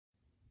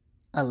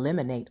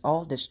Eliminate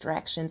all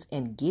distractions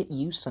and get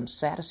you some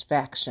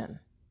satisfaction.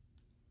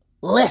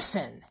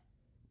 Listen!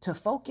 To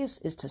focus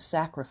is to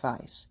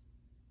sacrifice,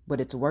 but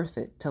it's worth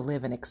it to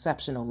live an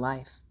exceptional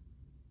life.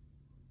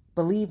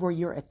 Believe where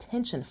your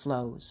attention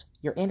flows,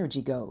 your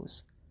energy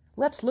goes.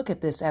 Let's look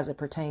at this as it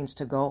pertains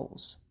to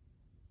goals.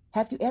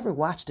 Have you ever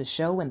watched a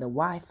show and the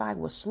Wi-Fi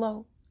was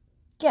slow?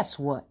 Guess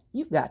what?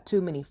 You've got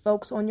too many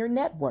folks on your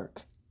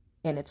network,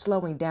 and it's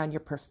slowing down your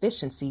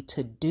proficiency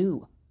to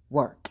do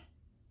work.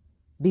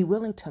 Be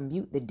willing to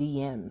mute the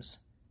DMs.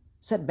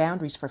 Set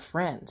boundaries for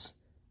friends.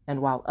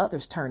 And while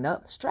others turn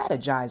up,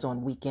 strategize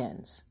on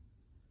weekends.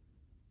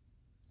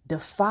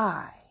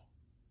 Defy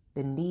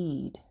the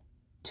need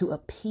to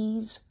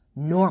appease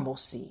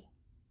normalcy.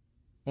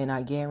 And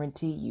I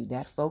guarantee you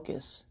that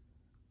focus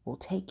will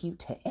take you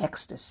to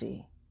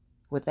ecstasy.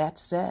 With that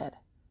said,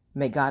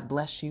 may God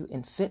bless you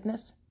in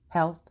fitness,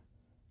 health,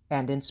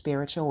 and in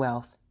spiritual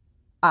wealth.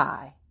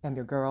 I am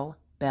your girl,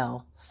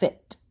 Belle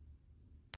Fit.